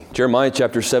Jeremiah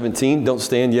chapter 17. Don't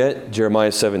stand yet.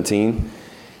 Jeremiah 17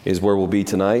 is where we'll be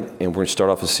tonight, and we're going to start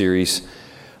off a series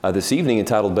this evening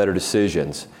entitled Better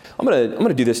Decisions. I'm going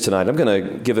to do this tonight. I'm going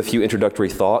to give a few introductory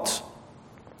thoughts,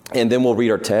 and then we'll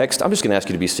read our text. I'm just going to ask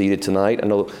you to be seated tonight. I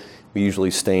know we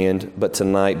usually stand, but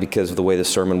tonight, because of the way the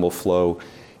sermon will flow,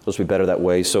 it'll be better that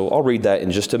way. So I'll read that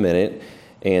in just a minute,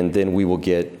 and then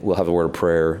we'll have a word of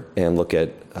prayer and look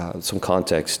at some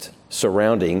context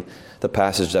surrounding the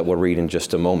passage that we'll read in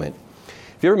just a moment.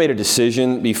 Have you ever made a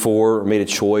decision before, or made a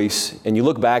choice, and you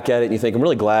look back at it and you think, I'm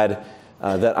really glad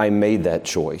that I made that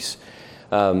choice?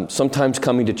 Sometimes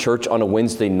coming to church on a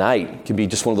Wednesday night can be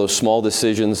just one of those small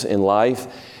decisions in life.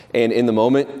 And in the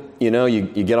moment, you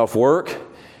get off work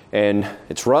and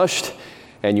it's rushed,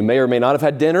 and you may or may not have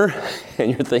had dinner, and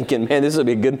you're thinking, man, this would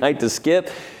be a good night to skip.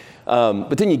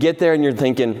 But then you get there and you're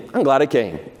thinking, I'm glad I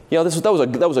came.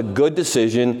 That was a good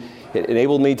decision. It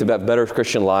enabled me to have a better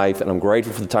Christian life, and I'm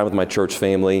grateful for the time with my church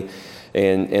family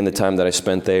and the time that I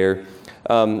spent there.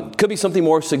 Could be something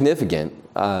more significant,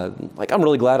 like I'm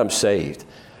really glad I'm saved.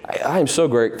 I am so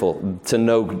grateful to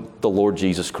know the Lord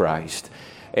Jesus Christ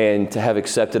and to have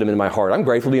accepted Him in my heart. I'm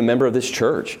grateful to be a member of this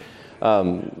church,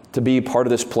 to be part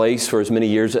of this place for as many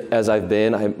years as I've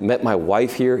been. I met my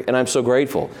wife here, and I'm so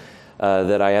grateful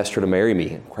that I asked her to marry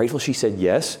me. I'm grateful she said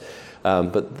yes,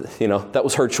 but that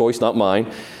was her choice, not mine.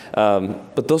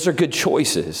 But those are good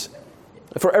choices.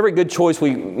 For every good choice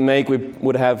we make, we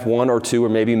would have one or two or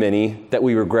maybe many that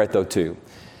we regret, though, too.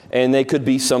 And they could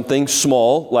be something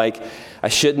small, like I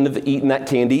shouldn't have eaten that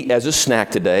candy as a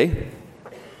snack today,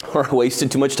 or I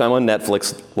wasted too much time on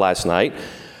Netflix last night,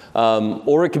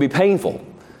 or it could be painful.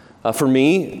 For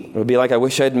me, it would be like I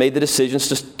wish I had made the decisions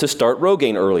to start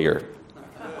Rogaine earlier.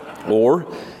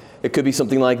 Or it could be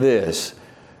something like this.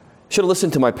 I should have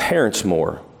listened to my parents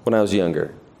more when I was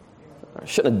younger. I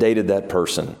shouldn't have dated that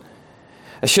person.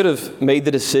 I should have made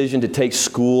the decision to take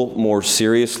school more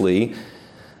seriously.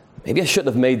 Maybe I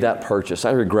shouldn't have made that purchase.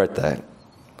 I regret that.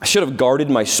 I should have guarded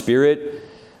my spirit.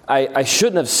 I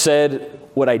shouldn't have said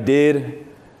what I did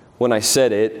when I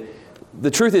said it. The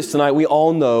truth is tonight, we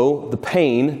all know the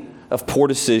pain of poor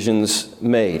decisions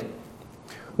made.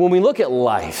 When we look at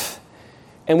life,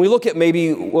 and we look at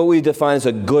maybe what we define as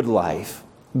a good life,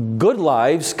 good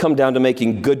lives come down to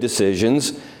making good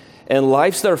decisions, and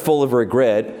lives that are full of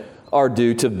regret are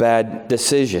due to bad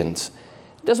decisions.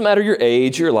 It doesn't matter your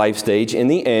age, your life stage. In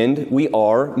the end, we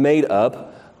are made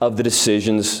up of the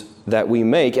decisions that we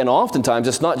make. And oftentimes,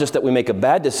 it's not just that we make a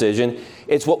bad decision,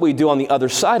 it's what we do on the other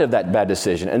side of that bad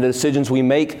decision and the decisions we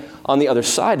make on the other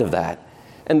side of that.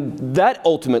 And that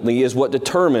ultimately is what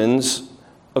determines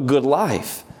a good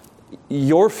life.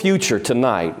 Your future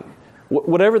tonight,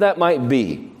 whatever that might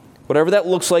be, whatever that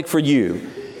looks like for you,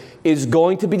 is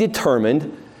going to be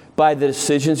determined by the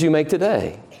decisions you make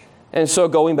today. And so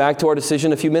going back to our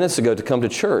decision a few minutes ago to come to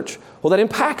church, well, that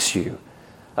impacts you,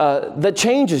 that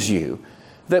changes you,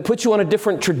 that puts you on a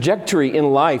different trajectory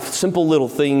in life, simple little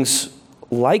things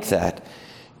like that.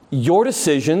 Your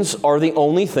decisions are the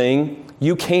only thing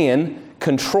you can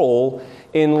control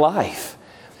in life.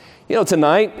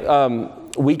 Tonight,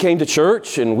 we came to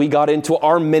church and we got into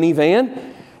our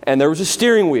minivan, and there was a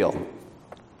steering wheel.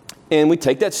 And we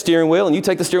take that steering wheel, and you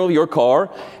take the steering wheel of your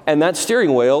car, and that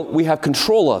steering wheel, we have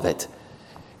control of it.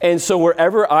 And so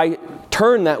wherever I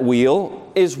turn that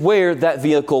wheel is where that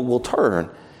vehicle will turn.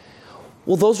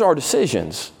 Well, those are our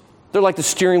decisions. They're like the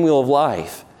steering wheel of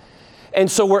life. And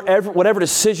so whatever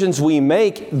decisions we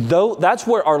make, that's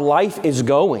where our life is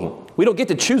going. We don't get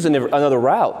to choose another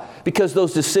route, because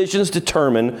those decisions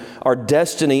determine our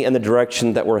destiny and the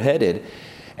direction that we're headed.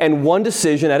 And one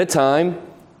decision at a time,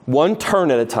 one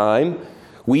turn at a time,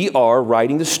 we are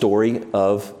writing the story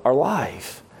of our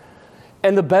life.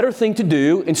 And the better thing to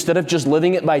do, instead of just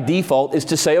living it by default, is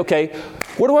to say, okay,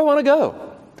 where do I want to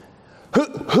go?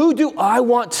 Who do I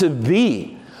want to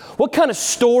be? What kind of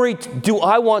story do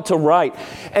I want to write?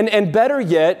 And better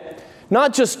yet,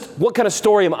 not just what kind of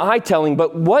story am I telling,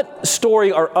 but what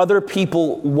story are other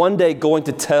people one day going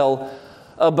to tell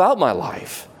about my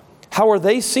life? How are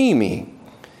they seeing me?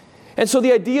 And so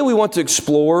the idea we want to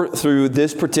explore through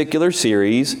this particular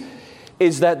series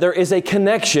is that there is a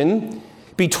connection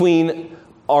between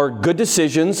our good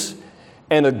decisions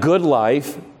and a good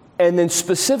life, and then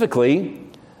specifically,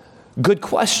 good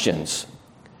questions.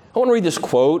 I want to read this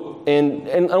quote, and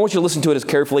I want you to listen to it as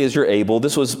carefully as you're able.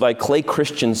 This was by Clay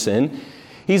Christensen.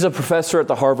 He's a professor at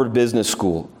the Harvard Business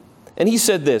School. And he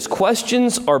said this: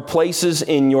 questions are places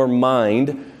in your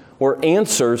mind where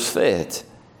answers fit.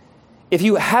 If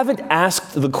you haven't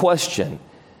asked the question,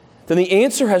 then the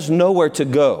answer has nowhere to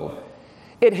go.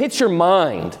 It hits your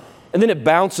mind and then it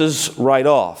bounces right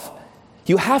off.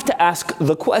 You have to ask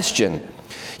the question.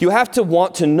 You have to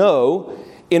want to know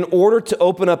in order to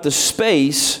open up the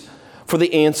space for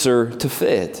the answer to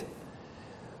fit.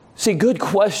 See, good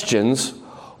questions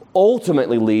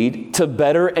ultimately lead to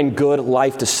better and good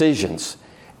life decisions.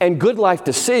 And good life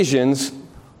decisions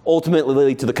ultimately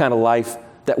lead to the kind of life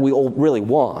that we all really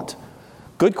want.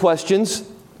 Good questions,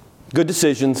 good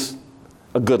decisions,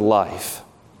 a good life.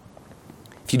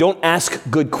 If you don't ask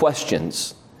good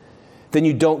questions, then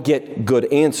you don't get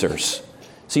good answers.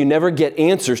 So you never get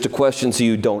answers to questions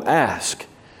you don't ask.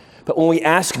 But when we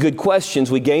ask good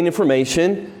questions, we gain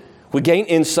information, we gain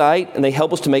insight, and they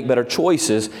help us to make better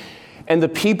choices. And the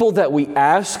people that we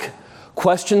ask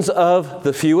questions of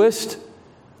the fewest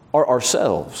are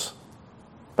ourselves.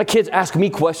 My kids ask me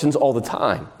questions all the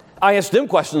time. I ask them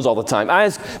questions all the time. I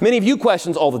ask many of you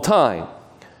questions all the time.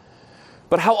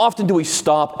 But how often do we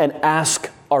stop and ask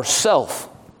ourselves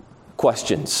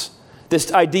questions?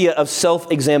 This idea of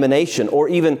self-examination or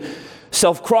even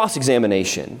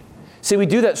self-cross-examination. See, we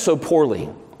do that so poorly.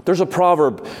 There's a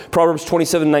proverb, Proverbs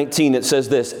 27:19, that says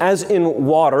this: as in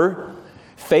water,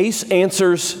 face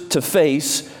answers to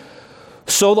face,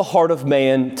 so the heart of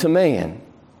man to man.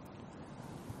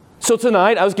 So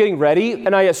tonight, I was getting ready,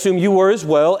 and I assume you were as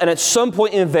well, and at some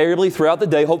point invariably throughout the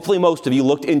day, hopefully most of you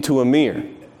looked into a mirror.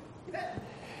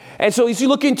 And so as you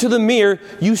look into the mirror,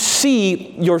 you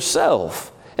see yourself.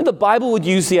 And the Bible would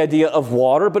use the idea of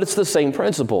water, but it's the same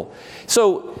principle.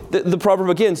 So the proverb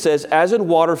again says, as in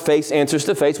water, face answers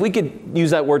to face. We could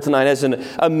use that word tonight as in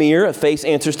a mirror, a face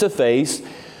answers to face,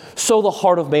 so the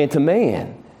heart of man to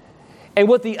man. And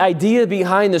what the idea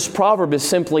behind this proverb is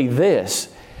simply this: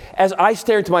 as I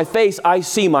stare into my face, I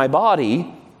see my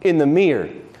body in the mirror.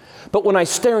 But when I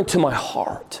stare into my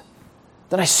heart,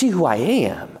 then I see who I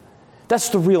am. That's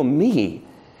the real me.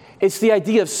 It's the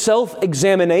idea of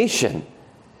self-examination.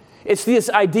 It's this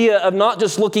idea of not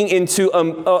just looking into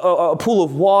a pool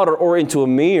of water or into a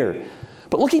mirror,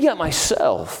 but looking at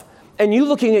myself and you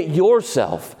looking at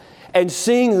yourself and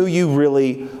seeing who you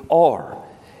really are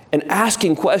and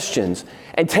asking questions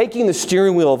and taking the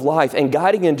steering wheel of life and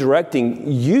guiding and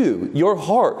directing you, your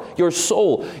heart, your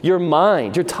soul, your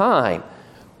mind, your time,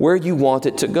 where you want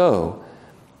it to go.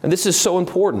 And this is so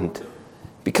important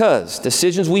because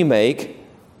decisions we make,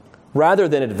 rather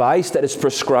than advice that is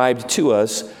prescribed to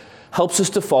us, helps us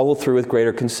to follow through with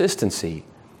greater consistency.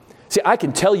 See, I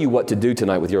can tell you what to do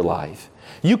tonight with your life.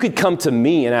 You could come to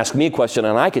me and ask me a question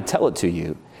and I could tell it to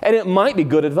you. And it might be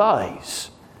good advice.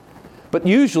 But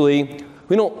usually,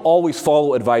 we don't always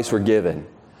follow advice we're given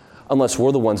unless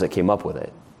we're the ones that came up with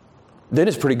it. Then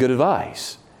it's pretty good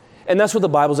advice. And that's what the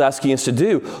Bible's asking us to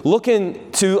do. Look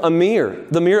into a mirror,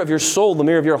 the mirror of your soul, the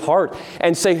mirror of your heart,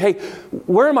 and say, hey,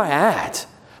 where am I at?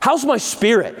 How's my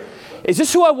spirit? Is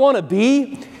this who I want to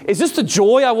be? Is this the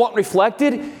joy I want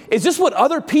reflected? Is this what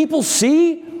other people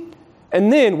see?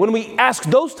 And then when we ask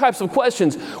those types of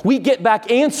questions, we get back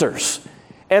answers.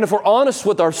 And if we're honest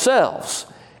with ourselves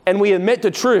and we admit the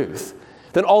truth,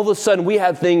 then all of a sudden we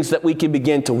have things that we can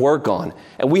begin to work on.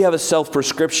 And we have a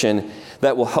self-prescription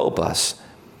that will help us.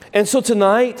 And so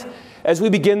tonight, as we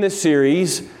begin this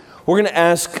series, we're going to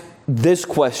ask this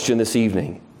question this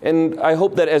evening. And I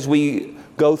hope that as we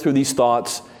go through these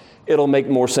thoughts, it'll make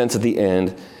more sense at the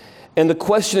end. And the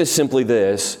question is simply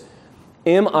this: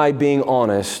 am I being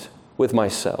honest with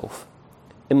myself?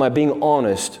 Am I being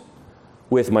honest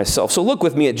with myself? So look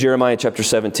with me at Jeremiah chapter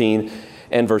 17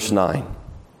 and verse 9.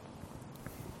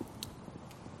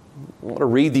 I want to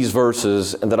read these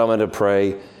verses and then I'm going to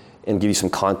pray and give you some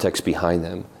context behind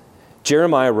them.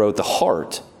 Jeremiah wrote, "The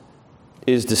heart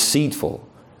is deceitful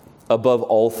above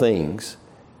all things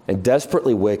and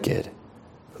desperately wicked.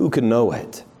 Who can know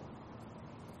it?"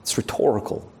 It's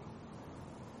rhetorical.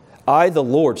 I, the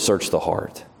Lord, search the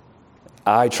heart.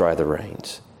 I try the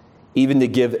reins, even to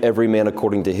give every man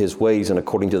according to his ways and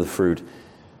according to the fruit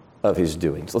of his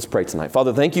doings. Let's pray tonight.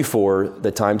 Father, thank you for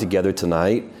the time together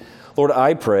tonight. Lord,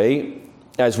 I pray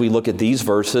as we look at these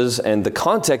verses and the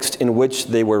context in which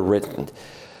they were written,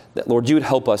 that, Lord, you would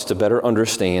help us to better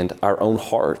understand our own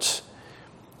hearts.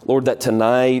 Lord, that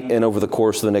tonight and over the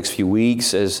course of the next few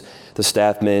weeks, as the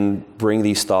staff men bring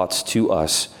these thoughts to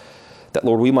us, that,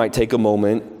 Lord, we might take a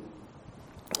moment,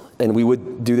 and we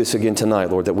would do this again tonight,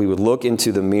 Lord, that we would look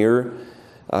into the mirror,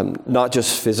 not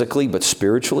just physically, but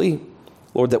spiritually.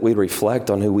 Lord, that we'd reflect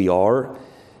on who we are.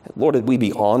 Lord, that we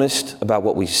be honest about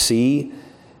what we see,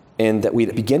 and that we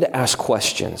begin to ask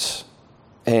questions.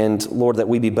 And, Lord, that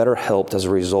we be better helped as a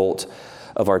result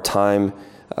of our time,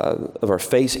 of our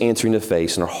face answering to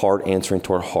face and our heart answering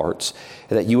to our hearts,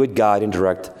 and that you would guide and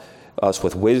direct us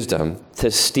with wisdom to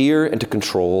steer and to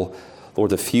control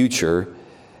Lord, the future,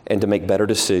 and to make better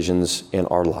decisions in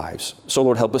our lives. So,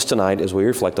 Lord, help us tonight as we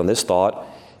reflect on this thought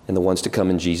and the ones to come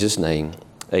in Jesus' name.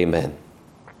 Amen.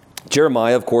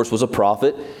 Jeremiah, of course, was a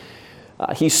prophet.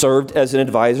 He served as an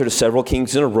advisor to several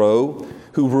kings in a row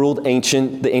who ruled the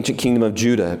ancient kingdom of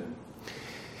Judah.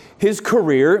 His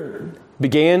career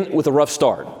began with a rough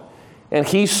start, and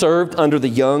he served under the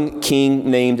young king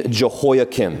named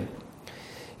Jehoiakim.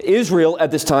 Israel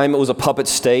at this time was a puppet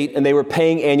state, and they were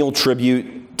paying annual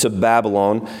tribute to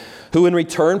Babylon, who in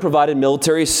return provided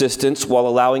military assistance while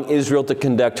allowing Israel to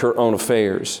conduct her own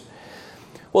affairs.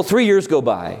 Well, 3 years go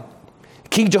by.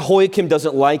 King Jehoiakim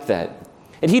doesn't like that.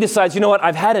 And he decides, you know what,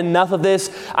 I've had enough of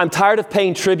this. I'm tired of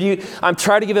paying tribute. I'm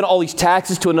tired of giving all these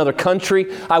taxes to another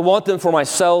country. I want them for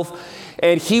myself.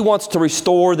 And he wants to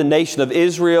restore the nation of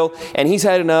Israel. And he's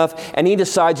had enough. And he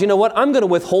decides, you know what, I'm going to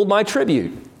withhold my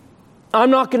tribute. I'm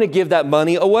not going to give that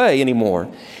money away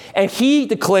anymore. And he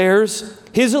declares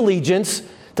his allegiance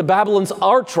to Babylon's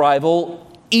arch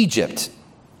rival, Egypt.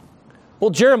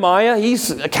 Well, Jeremiah, he's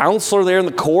a counselor there in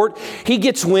the court. He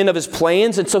gets wind of his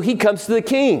plans, and so he comes to the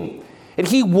king. And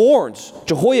he warns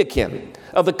Jehoiakim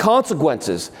of the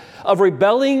consequences of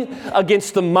rebelling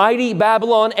against the mighty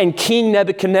Babylon and King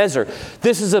Nebuchadnezzar.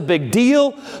 This is a big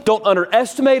deal. Don't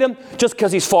underestimate him. Just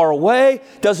because he's far away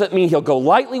doesn't mean he'll go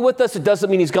lightly with us. It doesn't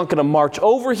mean he's not going to march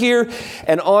over here.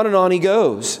 And on he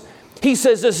goes. He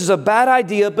says this is a bad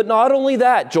idea, but not only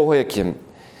that, Jehoiakim,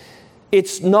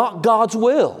 it's not God's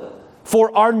will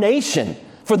for our nation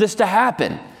for this to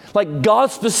happen. Like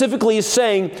God specifically is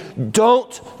saying,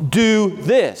 don't do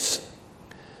this.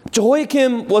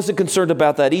 Jehoiakim wasn't concerned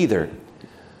about that either.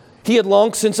 He had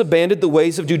long since abandoned the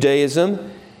ways of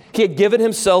Judaism. He had given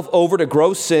himself over to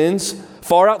gross sins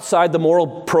far outside the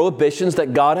moral prohibitions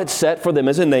that God had set for them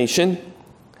as a nation.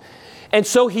 And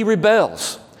so he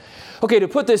rebels. Okay, to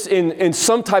put this in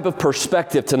some type of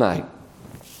perspective tonight,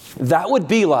 that would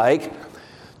be like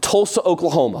Tulsa,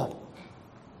 Oklahoma,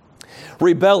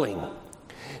 rebelling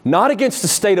not against the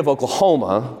state of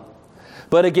Oklahoma,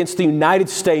 but against the United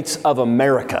States of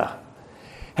America,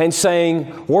 and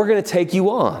saying, we're going to take you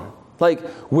on. Like,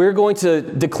 we're going to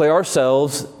declare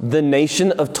ourselves the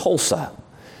nation of Tulsa,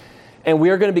 and we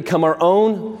are going to become our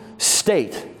own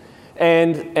state,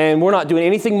 and we're not doing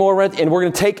anything more, and we're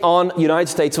going to take on the United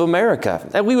States of America.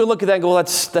 And we would look at that and go, well,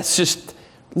 that's just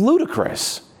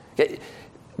ludicrous.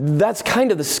 That's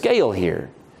kind of the scale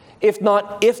here, if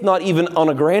not even on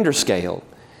a grander scale.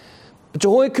 But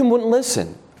Jehoiakim wouldn't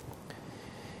listen.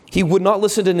 He would not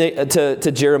listen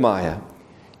to Jeremiah.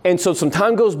 And so some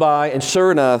time goes by, and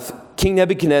sure enough, King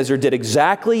Nebuchadnezzar did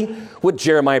exactly what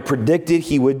Jeremiah predicted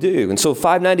he would do. And so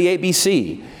 598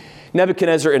 BC,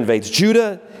 Nebuchadnezzar invades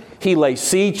Judah. He lays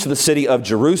siege to the city of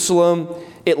Jerusalem.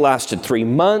 It lasted 3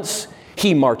 months.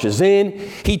 He marches in.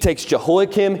 He takes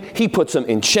Jehoiakim. He puts him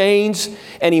in chains,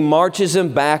 and he marches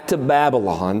him back to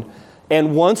Babylon.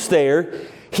 And once there,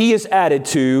 he is added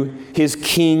to his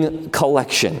king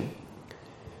collection.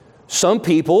 Some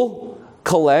people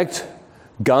collect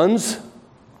guns.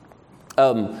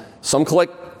 Some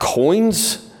collect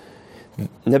coins.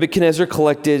 Nebuchadnezzar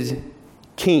collected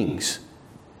kings.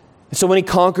 So when he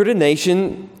conquered a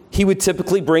nation, he would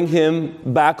typically bring him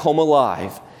back home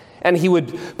alive. And he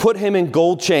would put him in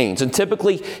gold chains. And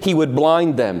typically, he would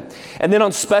blind them. And then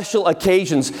on special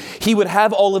occasions, he would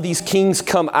have all of these kings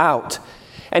come out.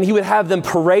 And he would have them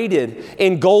paraded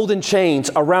in golden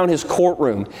chains around his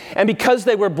courtroom. And because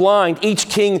they were blind, each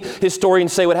king,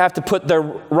 historians say, would have to put their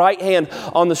right hand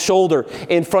on the shoulder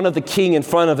in front of the king in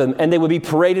front of him. And they would be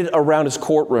paraded around his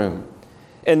courtroom.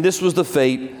 And this was the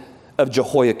fate of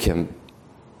Jehoiakim.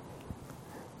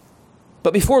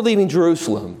 But before leaving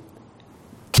Jerusalem,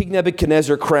 King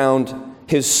Nebuchadnezzar crowned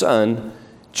his son,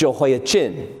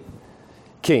 Jehoiachin,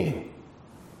 king.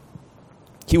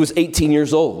 He was 18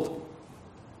 years old.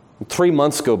 3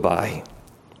 months go by,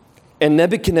 and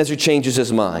Nebuchadnezzar changes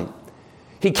his mind.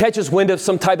 He catches wind of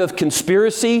some type of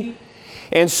conspiracy,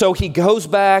 and so he goes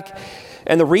back,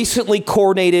 and the recently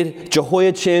coronated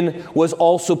Jehoiachin was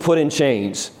also put in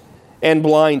chains and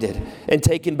blinded and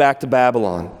taken back to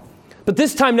Babylon. But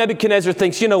this time Nebuchadnezzar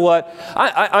thinks, you know what,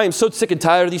 I am so sick and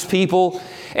tired of these people.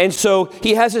 And so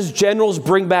he has his generals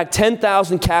bring back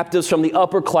 10,000 captives from the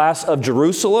upper class of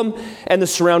Jerusalem and the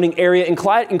surrounding area,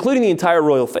 including the entire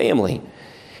royal family.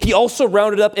 He also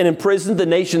rounded up and imprisoned the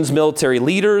nation's military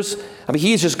leaders. I mean,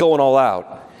 he's just going all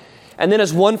out. And then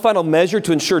as one final measure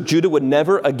to ensure Judah would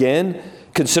never again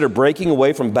consider breaking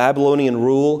away from Babylonian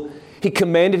rule, he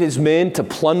commanded his men to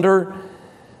plunder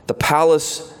the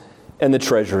palace and the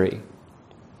treasury.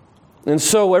 And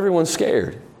so everyone's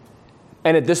scared.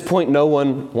 And at this point, no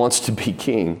one wants to be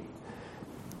king.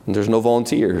 And there's no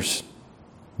volunteers,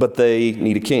 but they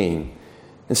need a king.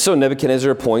 And so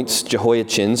Nebuchadnezzar appoints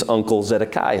Jehoiachin's uncle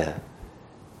Zedekiah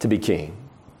to be king.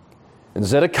 And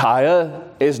Zedekiah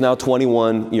is now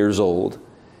 21 years old.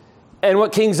 And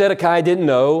what King Zedekiah didn't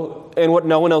know, and what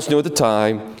no one else knew at the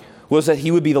time, was that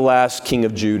he would be the last king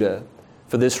of Judah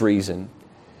for this reason.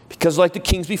 Because like the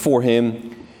kings before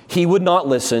him, he would not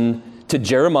listen to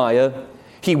Jeremiah,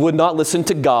 he would not listen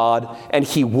to God, and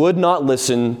he would not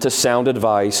listen to sound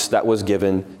advice that was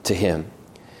given to him.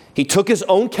 He took his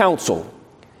own counsel,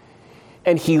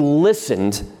 and he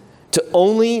listened to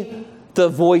only the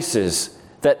voices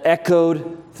that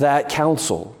echoed that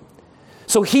counsel.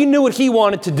 So he knew what he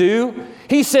wanted to do.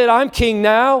 He said, I'm king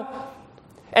now,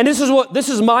 and this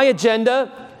is my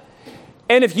agenda,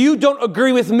 and if you don't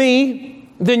agree with me,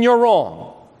 then you're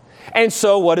wrong. And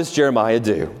so what does Jeremiah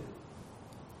do?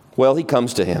 Well, he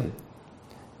comes to him,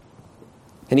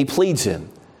 and he pleads him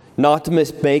not to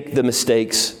make the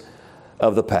mistakes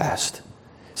of the past.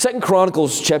 2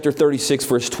 Chronicles chapter 36,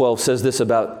 verse 12 says this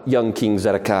about young King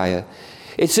Zedekiah.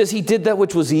 It says, he did that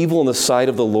which was evil in the sight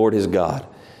of the Lord his God,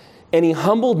 and he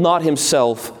humbled not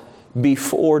himself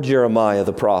before Jeremiah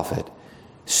the prophet,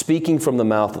 speaking from the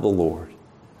mouth of the Lord.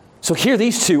 So here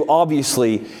these two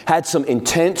obviously had some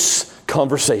intense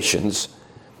conversations.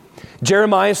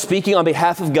 Jeremiah speaking on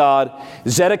behalf of God,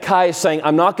 Zedekiah saying,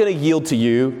 I'm not going to yield to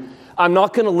you. I'm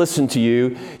not going to listen to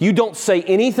you. You don't say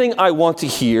anything I want to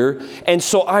hear, and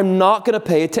so I'm not going to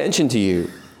pay attention to you.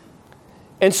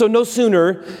 And so no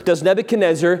sooner does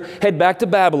Nebuchadnezzar head back to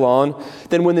Babylon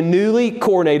than when the newly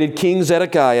coronated King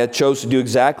Zedekiah chose to do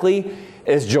exactly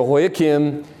as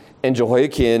Jehoiakim and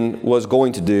Jehoiakim was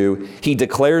going to do. He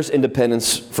declares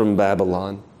independence from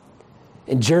Babylon.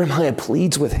 And Jeremiah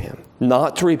pleads with him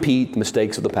not to repeat the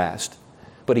mistakes of the past,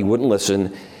 but he wouldn't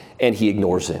listen, and he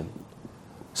ignores him.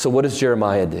 So what does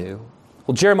Jeremiah do?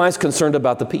 Well, Jeremiah's concerned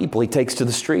about the people. He takes to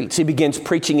the streets. He begins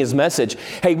preaching his message.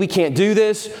 Hey, we can't do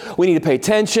this. We need to pay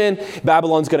attention.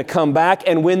 Babylon's going to come back.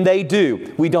 And when they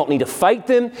do, we don't need to fight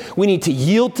them. We need to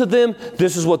yield to them.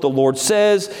 This is what the Lord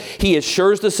says. He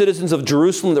assures the citizens of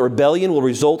Jerusalem that rebellion will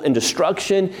result in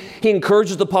destruction. He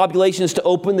encourages the populations to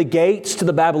open the gates to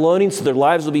the Babylonians so their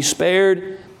lives will be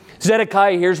spared.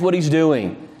 Zedekiah hears what he's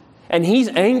doing, and he's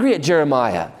angry at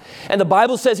Jeremiah. And the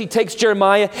Bible says he takes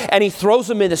Jeremiah and he throws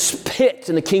him in a pit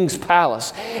in the king's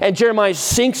palace. And Jeremiah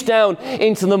sinks down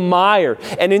into the mire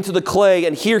and into the clay,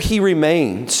 and here he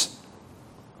remains.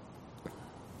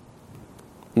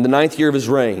 In the 9th year of his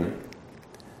reign,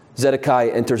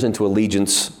 Zedekiah enters into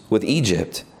allegiance with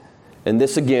Egypt. And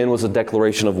this again was a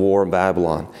declaration of war on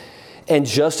Babylon. And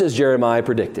just as Jeremiah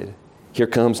predicted, here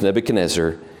comes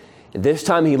Nebuchadnezzar. This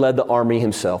time he led the army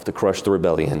himself to crush the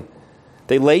rebellion.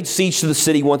 They laid siege to the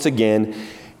city once again,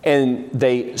 and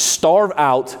they starve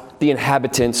out the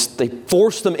inhabitants. They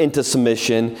force them into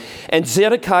submission, and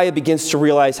Zedekiah begins to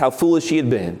realize how foolish he had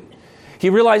been. He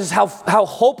realizes how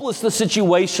hopeless the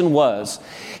situation was.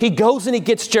 He goes and he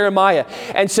gets Jeremiah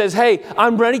and says, hey,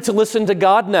 I'm ready to listen to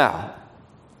God now.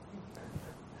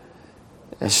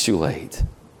 It's too late.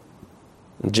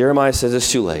 And Jeremiah says,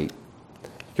 it's too late.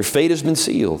 Your fate has been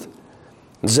sealed.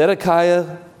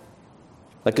 Zedekiah,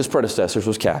 like his predecessors,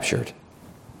 was captured.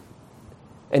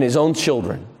 And his own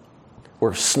children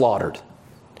were slaughtered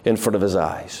in front of his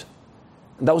eyes.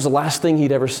 And that was the last thing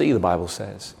he'd ever see, the Bible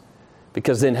says,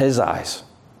 because then his eyes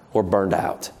were burned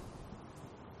out.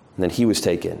 And then he was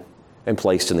taken and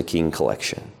placed in the king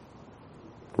collection,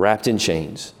 wrapped in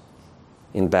chains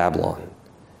in Babylon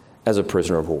as a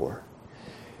prisoner of war.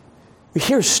 We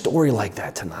hear a story like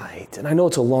that tonight, and I know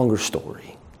it's a longer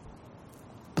story,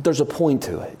 but there's a point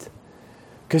to it.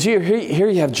 Because here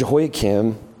you have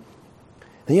Jehoiakim,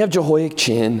 and you have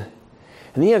Jehoiachin, and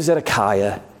then you have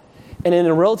Zedekiah, and in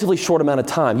a relatively short amount of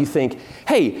time, you think,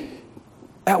 hey,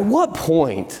 at what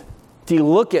point do you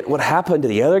look at what happened to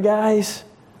the other guys?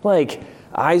 Like,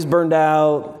 eyes burned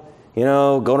out,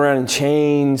 going around in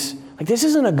chains. Like, this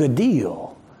isn't a good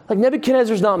deal. Like,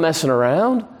 Nebuchadnezzar's not messing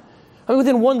around. I mean,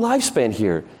 within one lifespan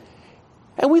here.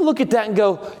 And we look at that and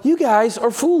go, you guys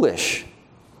are foolish.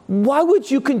 Why would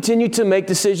you continue to make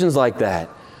decisions like that?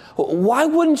 Why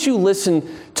wouldn't you listen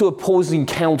to opposing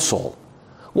counsel?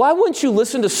 Why wouldn't you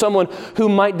listen to someone who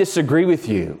might disagree with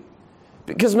you?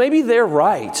 Because maybe they're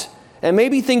right, and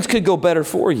maybe things could go better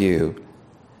for you.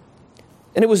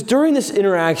 And it was during this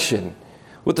interaction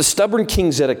with the stubborn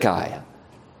King Zedekiah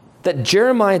that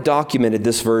Jeremiah documented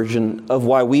this version of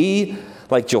why we,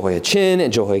 like Jehoiachin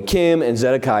and Jehoiakim and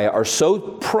Zedekiah, are so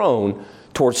prone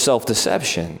towards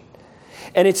self-deception.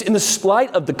 And it's in the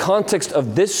light of the context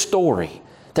of this story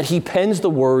that he pens the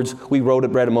words we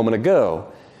read a moment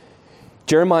ago.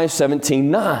 Jeremiah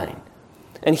 17:9.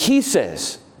 And he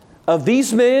says, of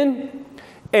these men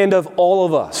and of all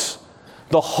of us,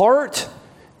 the heart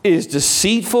is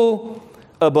deceitful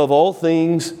above all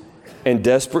things and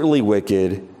desperately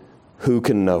wicked. Who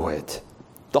can know it?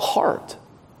 The heart.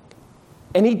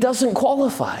 And he doesn't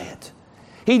qualify it.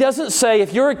 He doesn't say,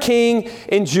 if you're a king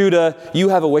in Judah, you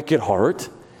have a wicked heart.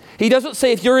 He doesn't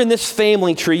say, if you're in this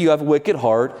family tree, you have a wicked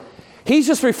heart. He's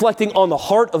just reflecting on the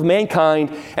heart of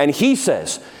mankind, and he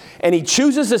says, and he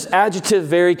chooses this adjective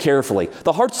very carefully,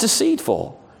 the heart's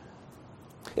deceitful.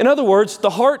 In other words, the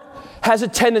heart has a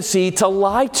tendency to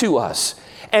lie to us,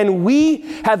 and we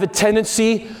have a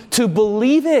tendency to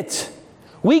believe it.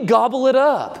 We gobble it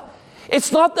up.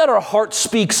 It's not that our heart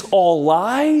speaks all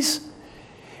lies.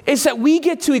 It's that we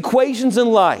get to equations in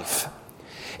life,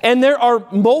 and there are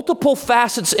multiple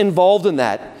facets involved in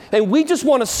that. And we just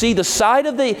want to see the side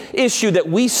of the issue that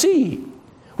we see.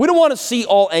 We don't want to see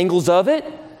all angles of it.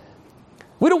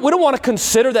 We don't want to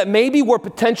consider that maybe we're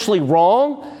potentially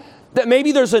wrong, that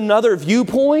maybe there's another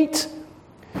viewpoint.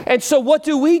 And so what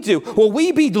do? Well,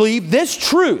 we believe this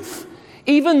truth,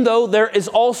 even though there is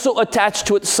also attached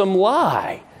to it some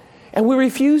lie. And we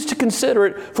refuse to consider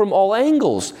it from all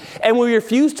angles. And we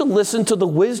refuse to listen to the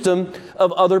wisdom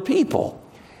of other people.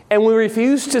 And we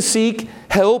refuse to seek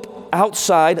help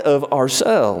outside of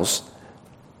ourselves.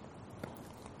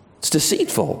 It's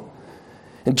deceitful.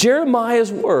 And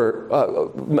Jeremiah's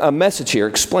message here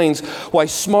explains why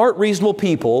smart, reasonable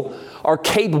people are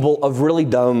capable of really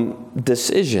dumb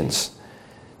decisions.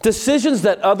 Decisions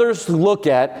that others look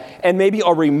at and maybe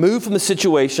are removed from the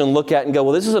situation, look at and go,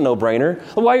 well, this is a no-brainer.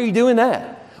 Well, why are you doing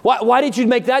that? Why did you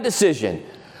make that decision?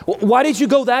 Why did you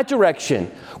go that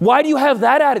direction? Why do you have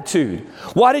that attitude?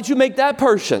 Why did you make that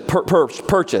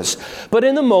purchase? But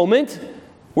in the moment,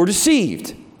 we're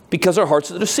deceived because our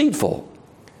hearts are deceitful.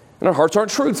 And our hearts aren't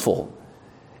truthful.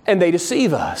 And they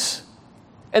deceive us.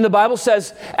 And the Bible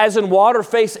says, as in water,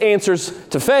 face answers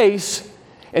to face.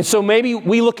 And so maybe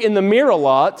we look in the mirror a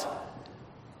lot.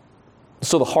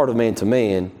 So the heart of man to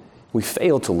man, we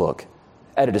fail to look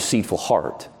at a deceitful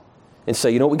heart and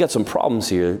say, we got some problems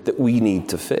here that we need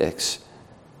to fix.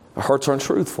 Our hearts aren't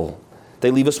truthful.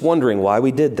 They leave us wondering why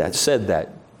we did that, said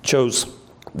that, chose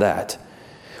that.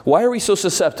 Why are we so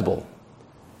susceptible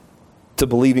to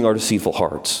believing our deceitful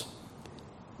hearts?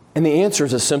 And the answer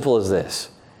is as simple as this.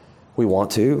 We want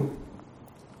to.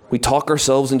 We talk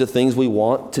ourselves into things we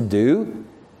want to do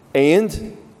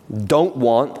and don't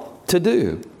want to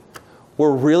do.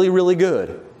 We're really, really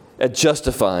good at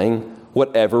justifying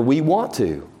whatever we want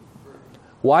to.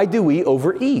 Why do we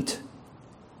overeat?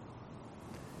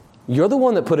 You're the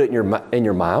one that put it in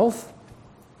your mouth.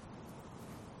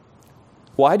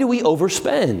 Why do we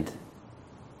overspend?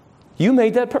 You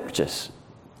made that purchase.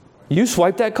 You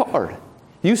swiped that card.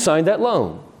 You signed that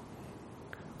loan.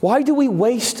 Why do we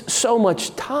waste so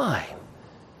much time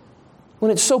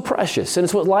when it's so precious and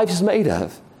it's what life is made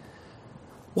of?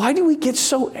 Why do we get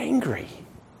so angry?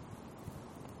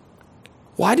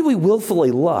 Why do we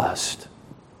willfully lust?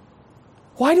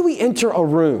 Why do we enter a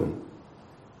room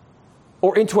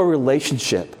or into a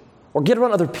relationship or get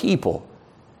around other people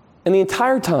and the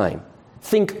entire time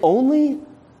think only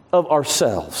of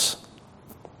ourselves?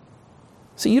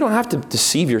 See, you don't have to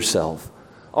deceive yourself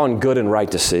on good and right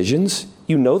decisions.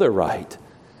 You know they're right.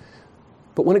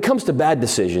 But when it comes to bad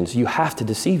decisions, you have to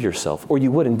deceive yourself or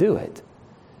you wouldn't do it.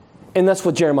 And that's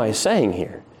what Jeremiah is saying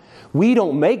here. We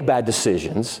don't make bad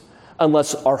decisions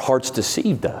unless our hearts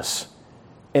deceived us.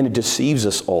 And it deceives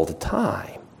us all the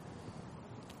time.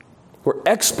 We're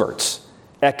experts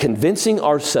at convincing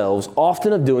ourselves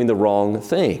often of doing the wrong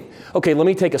thing. Okay, let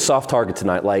me take a soft target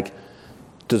tonight, like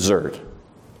dessert.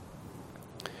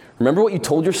 Remember what you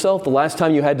told yourself the last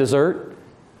time you had dessert?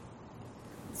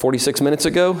 46 minutes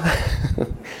ago?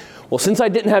 Well, since I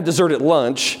didn't have dessert at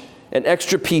lunch, an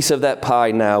extra piece of that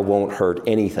pie now won't hurt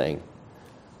anything.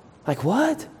 Like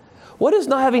what? What does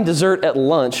not having dessert at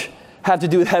lunch have to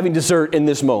do with having dessert in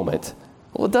this moment?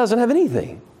 Well, it doesn't have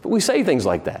anything. But we say things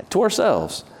like that to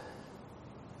ourselves.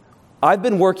 I've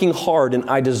been working hard and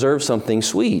I deserve something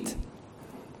sweet.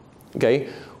 Okay,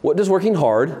 what does working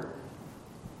hard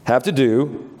have to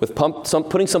do with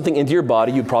putting something into your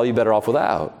body you'd probably be better off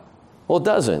without? Well, it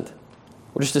doesn't.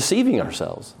 We're just deceiving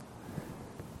ourselves.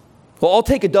 Well, I'll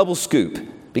take a double scoop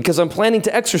because I'm planning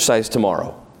to exercise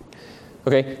tomorrow.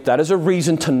 Okay, that is a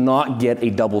reason to not get a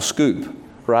double scoop,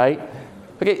 right?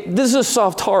 Okay, this is a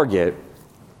soft target,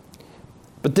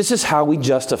 but this is how we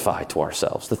justify to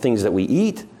ourselves the things that we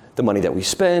eat, the money that we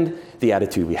spend, the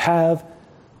attitude we have,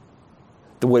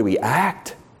 the way we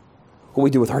act, what we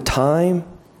do with our time.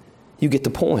 You get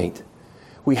the point.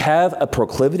 We have a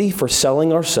proclivity for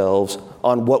selling ourselves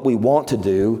on what we want to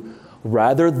do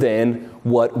rather than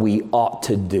what we ought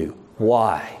to do.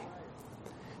 Why?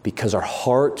 Because our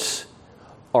hearts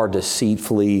are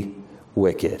deceitfully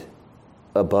wicked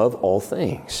above all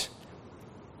things.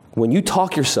 When you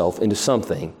talk yourself into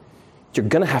something, you're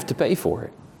going to have to pay for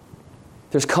it.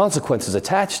 There's consequences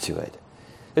attached to it.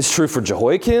 It's true for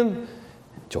Jehoiakim,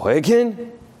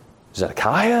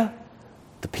 Zedekiah,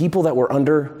 the people that were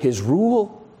under his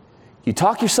rule. You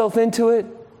talk yourself into it,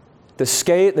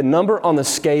 the number on the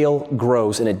scale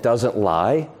grows, and it doesn't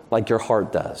lie like your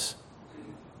heart does.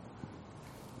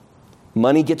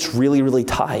 Money gets really, really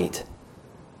tight.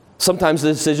 Sometimes the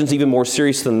decision's even more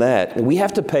serious than that. And we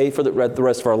have to pay for the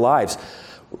rest of our lives.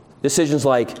 Decisions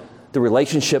like the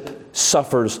relationship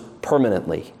suffers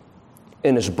permanently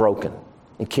and is broken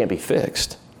and can't be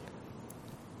fixed.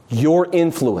 Your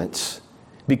influence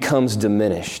becomes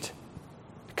diminished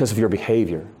because of your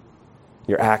behavior,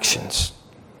 your actions.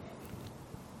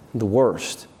 The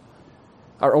worst,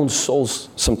 our own souls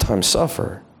sometimes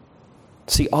suffer.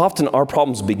 See, often our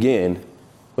problems begin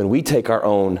when we take our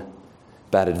own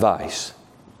bad advice.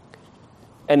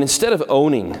 And instead of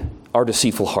owning our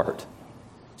deceitful heart,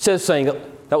 instead of saying,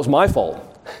 that was my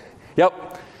fault.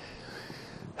 Yep,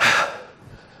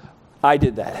 I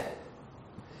did that.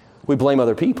 We blame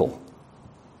other people.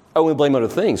 Oh, we blame other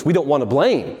things. We don't want to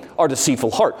blame our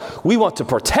deceitful heart. We want to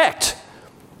protect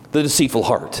the deceitful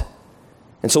heart.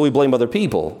 And so we blame other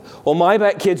people. Well,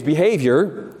 my kid's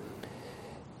behavior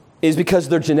is because of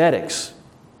their genetics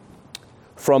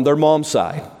from their mom's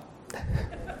side.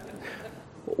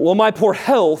 Well, my poor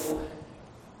health,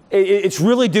 it's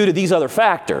really due to these other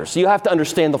factors. You have to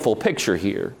understand the full picture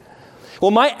here.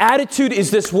 Well, my attitude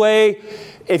is this way.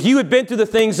 If you had been through the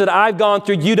things that I've gone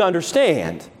through, you'd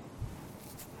understand.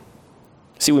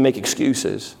 See, we make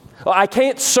excuses. Well, I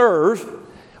can't serve.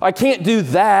 I can't do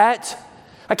that.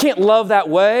 I can't love that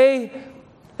way.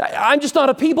 I'm just not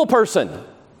a people person.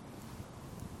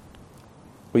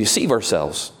 We deceive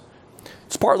ourselves.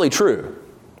 It's partly true,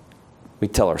 we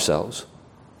tell ourselves,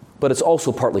 but it's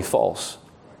also partly false.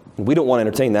 We don't want to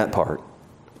entertain that part.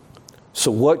 So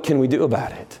what can we do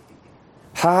about it?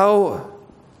 How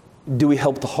do we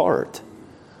help the heart?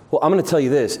 Well, I'm going to tell you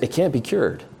this, it can't be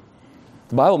cured.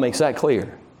 The Bible makes that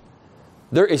clear.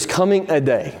 There is coming a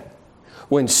day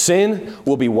when sin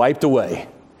will be wiped away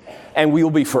and we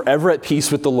will be forever at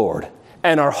peace with the Lord.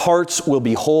 And our hearts will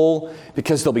be whole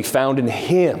because they'll be found in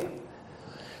Him.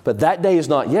 But that day is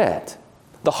not yet.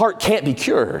 The heart can't be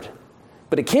cured,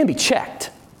 but it can be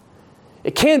checked.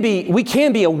 We can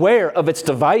be aware of its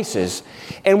devices,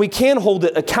 and we can hold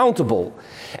it accountable.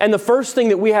 And the first thing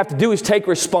that we have to do is take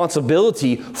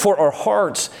responsibility for our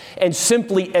hearts and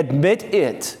simply admit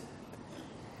it.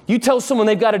 You tell someone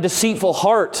they've got a deceitful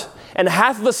heart, and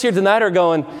half of us here tonight are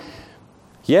going,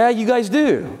 yeah, you guys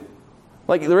do.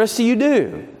 Like the rest of you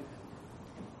do.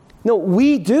 No,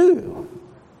 we do.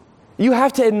 You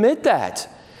have to admit that.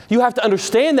 You have to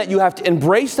understand that. You have to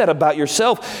embrace that about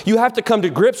yourself. You have to come to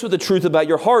grips with the truth about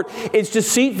your heart. It's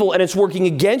deceitful and it's working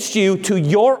against you to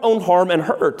your own harm and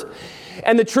hurt.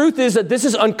 And the truth is that this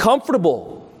is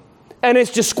uncomfortable and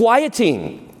it's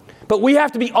disquieting. But we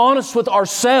have to be honest with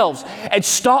ourselves and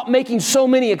stop making so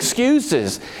many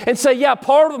excuses and say, yeah,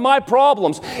 part of my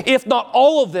problems, if not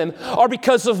all of them, are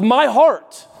because of my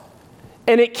heart.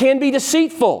 And it can be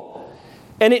deceitful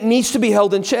and it needs to be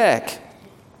held in check.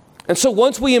 And so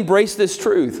once we embrace this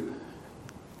truth,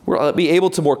 we'll be able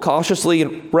to more cautiously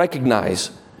recognize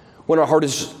when our heart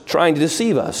is trying to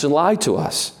deceive us and lie to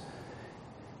us.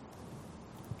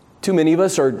 Too many of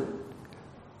us are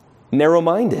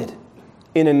narrow-minded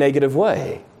in a negative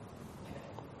way,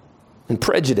 and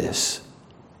prejudice,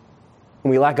 and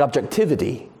we lack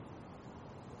objectivity,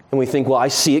 and we think, well, I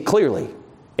see it clearly,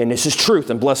 and this is truth,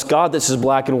 and bless God, this is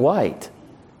black and white.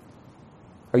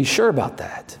 Are you sure about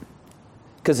that?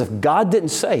 Because if God didn't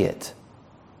say it,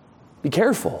 be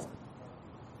careful.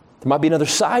 There might be another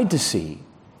side to see,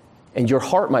 and your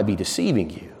heart might be deceiving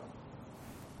you.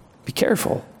 Be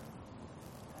careful.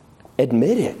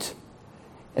 Admit it.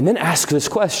 And then ask this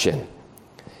question.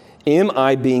 Am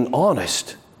I being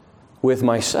honest with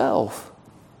myself?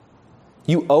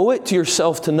 You owe it to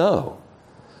yourself to know.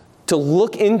 To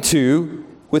look into,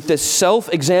 with this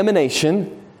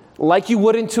self-examination, like you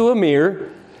would into a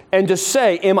mirror, and to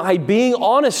say, am I being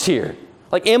honest here?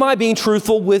 Like, am I being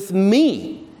truthful with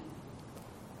me?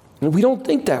 And we don't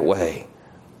think that way.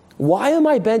 Why am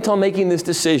I bent on making this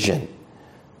decision?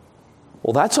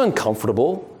 Well, that's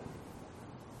uncomfortable.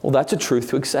 Well, that's a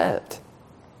truth to accept.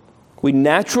 We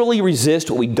naturally resist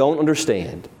what we don't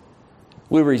understand.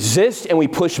 We resist and we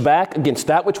push back against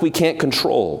that which we can't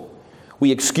control.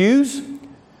 We excuse,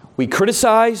 we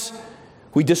criticize,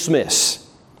 we dismiss.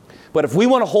 But if we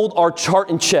want to hold our chart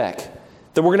in check,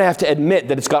 then we're going to have to admit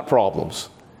that it's got problems.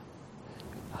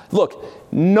 Look,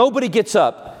 nobody gets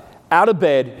up out of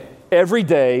bed every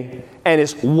day and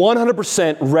is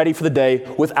 100% ready for the day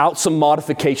without some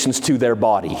modifications to their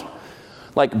body.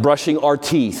 Like brushing our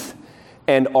teeth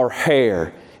and our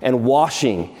hair and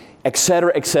washing,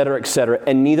 etc., etc., etc.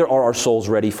 And neither are our souls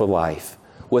ready for life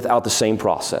without the same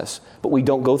process. But we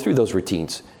don't go through those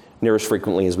routines near as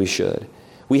frequently as we should.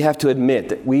 We have to admit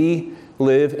that we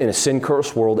live in a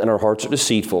sin-cursed world and our hearts are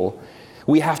deceitful.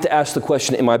 We have to ask the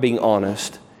question, am I being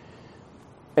honest?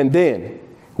 And then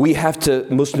we have to,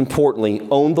 most importantly,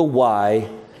 own the why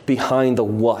behind the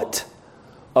what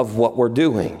of what we're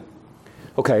doing.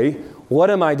 Okay,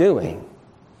 what am I doing?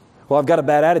 Well, I've got a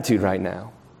bad attitude right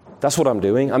now. That's what I'm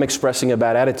doing. I'm expressing a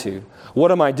bad attitude.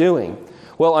 What am I doing?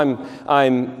 Well,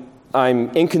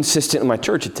 I'm inconsistent in my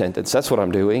church attendance. That's what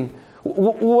I'm doing.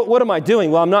 What am I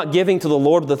doing? Well, I'm not giving to the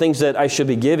Lord the things that I should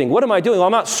be giving. What am I doing? Well,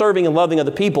 I'm not serving and loving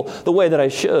other people the way that I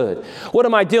should. What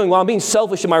am I doing? Well, I'm being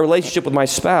selfish in my relationship with my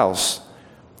spouse.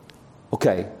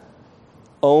 Okay,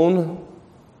 own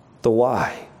the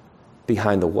why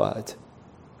behind the what.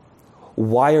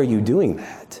 Why are you doing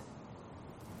that?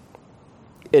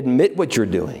 Admit what you're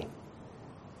doing.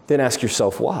 Then ask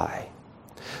yourself why.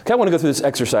 Okay, I want to go through this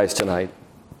exercise tonight.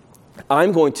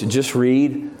 I'm going to just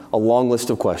read a long list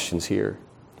of questions here.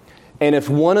 And if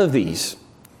one of these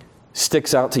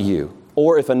sticks out to you,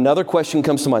 or if another question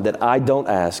comes to mind that I don't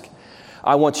ask,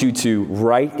 I want you to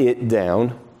write it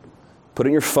down, put it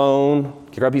in your phone,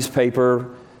 grab a piece of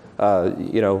paper,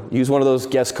 use one of those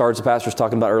guest cards the pastor was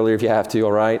talking about earlier if you have to,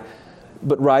 all right?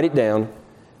 But write it down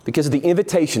because of the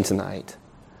invitation tonight.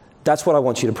 That's what I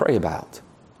want you to pray about.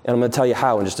 And I'm going to tell you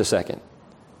how in just a second.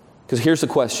 Because here's the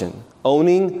question.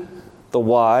 Owning the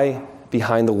why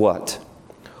behind the what.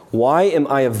 Why am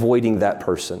I avoiding that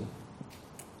person?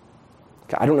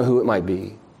 Okay, I don't know who it might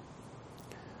be.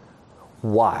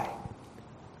 Why?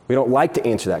 We don't like to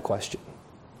answer that question.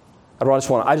 I just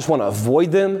want to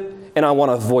avoid them, and I want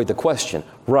to avoid the question.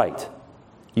 Right,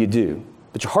 you do.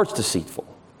 But your heart's deceitful.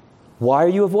 Why are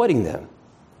you avoiding them?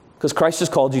 Because Christ has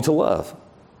called you to love.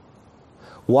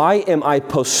 Why am I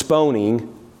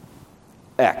postponing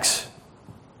X?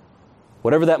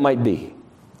 Whatever that might be.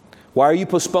 Why are you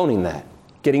postponing that?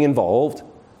 Getting involved,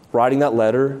 writing that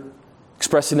letter,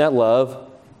 expressing that love,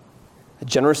 a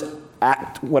generous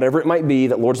act, whatever it might be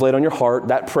that Lord's laid on your heart,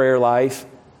 that prayer life.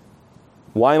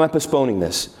 Why am I postponing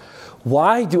this?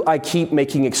 Why do I keep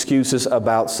making excuses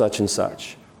about such and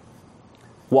such?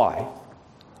 Why?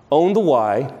 Own the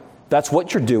why. That's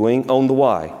what you're doing. Own the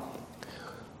why.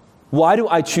 Why do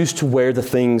I choose to wear the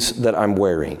things that I'm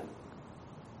wearing?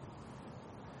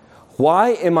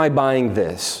 Why am I buying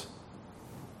this?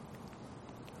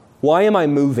 Why am I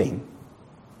moving?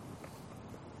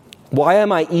 Why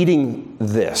am I eating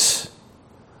this?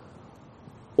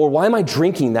 Or why am I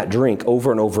drinking that drink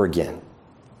over and over again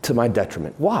to my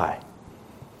detriment? Why?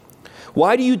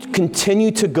 Why do you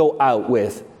continue to go out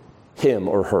with him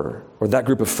or her or that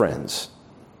group of friends?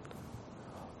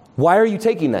 Why are you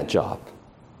taking that job?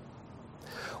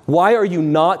 Why are you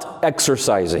not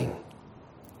exercising?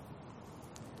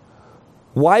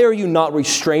 Why are you not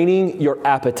restraining your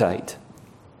appetite?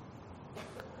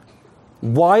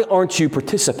 Why aren't you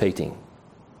participating?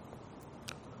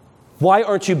 Why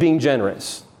aren't you being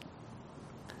generous?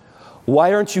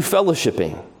 Why aren't you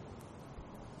fellowshipping?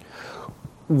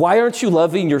 Why aren't you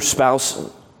loving your spouse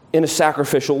in a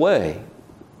sacrificial way?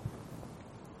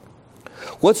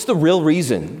 What's the real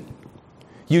reason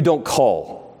you don't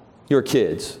call your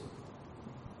kids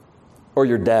or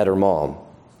your dad or mom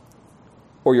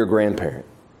or your grandparent?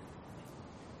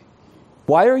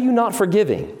 Why are you not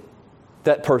forgiving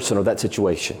that person or that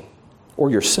situation or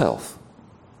yourself?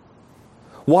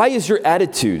 Why is your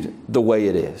attitude the way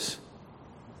it is?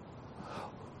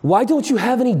 Why don't you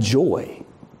have any joy?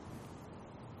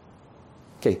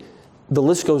 Okay, the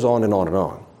list goes on and on and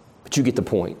on, but you get the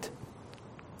point.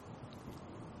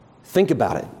 Think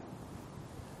about it.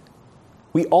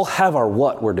 We all have our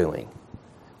what we're doing.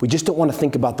 We just don't want to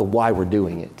think about the why we're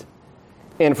doing it.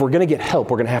 And if we're going to get help,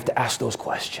 we're going to have to ask those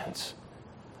questions.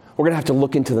 We're going to have to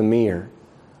look into the mirror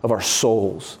of our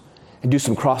souls and do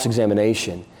some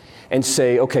cross-examination and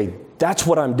say, okay, that's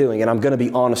what I'm doing, and I'm going to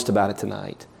be honest about it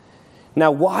tonight.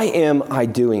 Now, why am I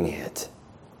doing it?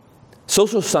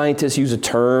 Social scientists use a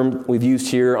term we've used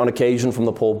here on occasion from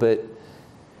the pulpit.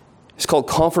 It's called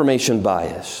confirmation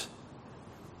bias.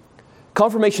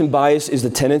 Confirmation bias is the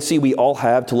tendency we all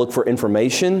have to look for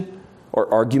information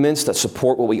or arguments that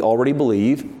support what we already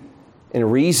believe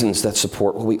and reasons that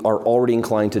support what we are already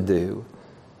inclined to do.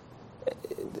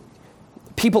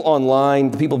 People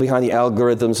online, the people behind the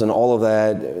algorithms and all of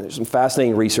that, there's some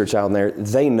fascinating research out there,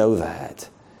 they know that.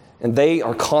 And they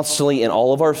are constantly in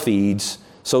all of our feeds,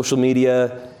 social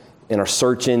media, in our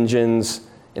search engines,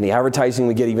 in the advertising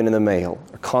we get even in the mail,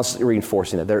 are constantly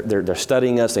reinforcing it. They're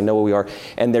studying us, they know who we are,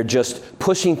 and they're just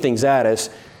pushing things at us.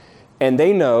 And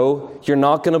they know you're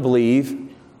not going to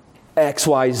believe X,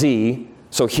 Y, Z.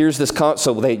 So here's this,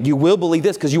 you will believe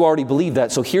this because you already believe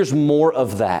that. So here's more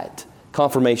of that.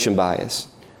 Confirmation bias.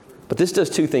 But this does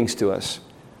two things to us.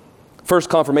 First,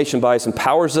 confirmation bias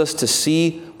empowers us to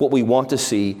see what we want to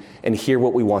see and hear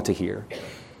what we want to hear.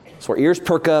 So our ears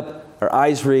perk up, our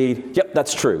eyes read, yep,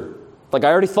 that's true. Like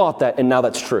I already thought that, and now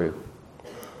that's true.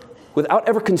 Without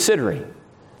ever considering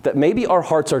that maybe our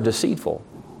hearts are deceitful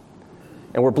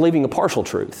and we're believing a partial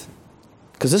truth.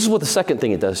 Because this is what the second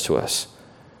thing it does to us.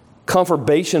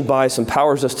 Confirmation bias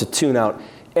empowers us to tune out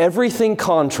everything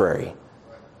contrary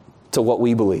to what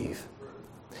we believe.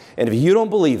 And if you don't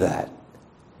believe that,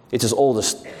 it's as old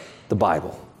as the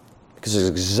Bible, because it's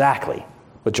exactly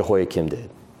what Jehoiakim did.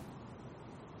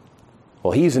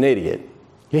 Well, he's an idiot.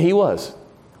 Yeah, he was.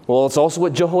 Well, it's also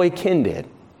what Jehoiakim did.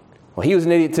 Well, he was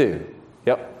an idiot too.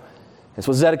 Yep. That's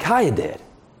what Zedekiah did.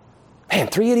 Man,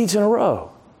 3 idiots in a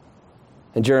row.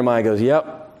 And Jeremiah goes,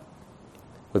 yep,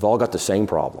 we've all got the same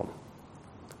problem.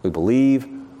 We believe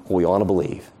what we want to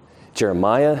believe.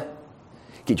 Jeremiah,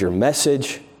 get your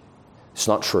message. It's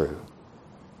not true.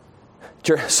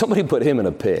 Somebody put him in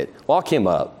a pit. Lock him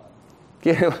up.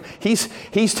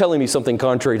 He's telling me something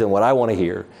contrary to what I want to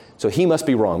hear. So he must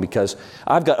be wrong because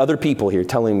I've got other people here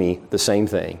telling me the same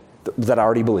thing that I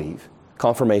already believe.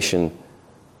 Confirmation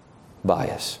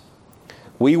bias.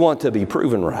 We want to be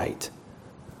proven right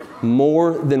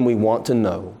more than we want to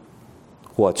know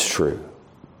what's true.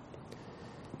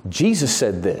 Jesus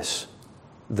said this,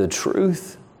 the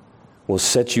truth will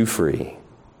set you free.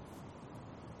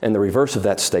 And the reverse of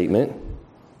that statement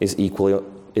is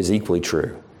equally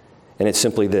true. And it's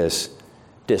simply this,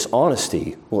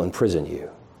 dishonesty will imprison you.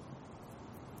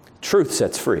 Truth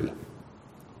sets free.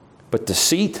 But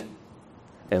deceit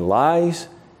and lies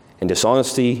and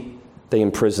dishonesty, they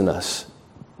imprison us.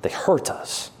 They hurt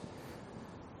us.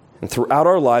 And throughout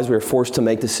our lives, we are forced to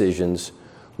make decisions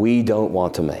we don't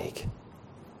want to make.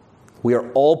 We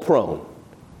are all prone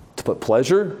to put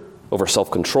pleasure over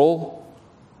self-control.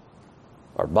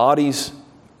 Our bodies,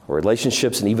 our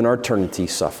relationships, and even our eternity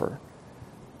suffer.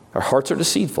 Our hearts are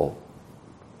deceitful.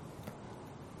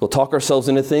 We'll talk ourselves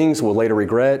into things we'll later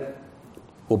regret.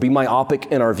 We'll be myopic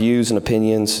in our views and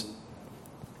opinions.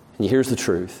 And here's the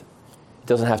truth. It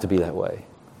doesn't have to be that way.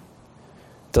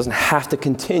 It doesn't have to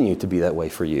continue to be that way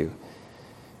for you.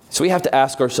 So we have to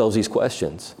ask ourselves these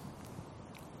questions.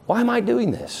 Why am I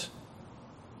doing this?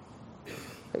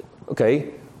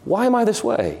 Okay, why am I this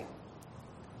way?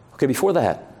 Okay, before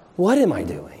that, what am I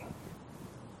doing?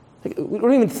 We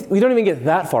don't even get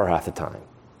that far half the time.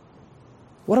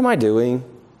 What am I doing?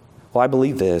 Well, I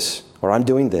believe this, or I'm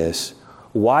doing this.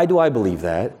 Why do I believe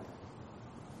that?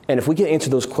 And if we can answer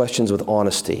those questions with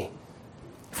honesty,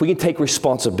 if we can take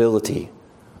responsibility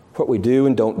for what we do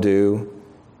and don't do,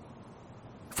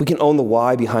 if we can own the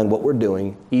why behind what we're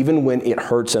doing, even when it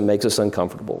hurts and makes us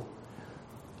uncomfortable,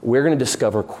 we're going to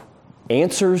discover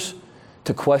answers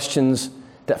to questions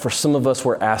that for some of us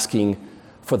we're asking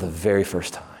for the very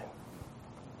first time.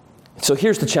 So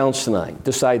here's the challenge tonight.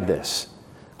 Decide this.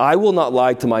 I will not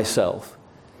lie to myself,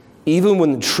 even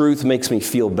when the truth makes me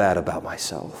feel bad about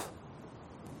myself.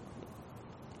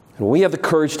 And when we have the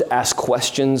courage to ask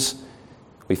questions,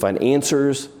 we find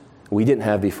answers we didn't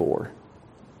have before.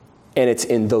 And it's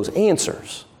in those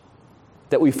answers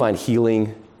that we find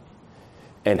healing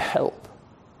and help.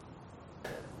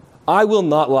 I will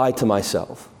not lie to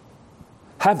myself.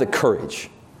 Have the courage,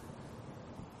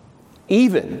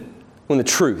 even when the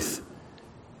truth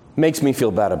makes me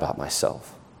feel bad about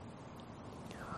myself.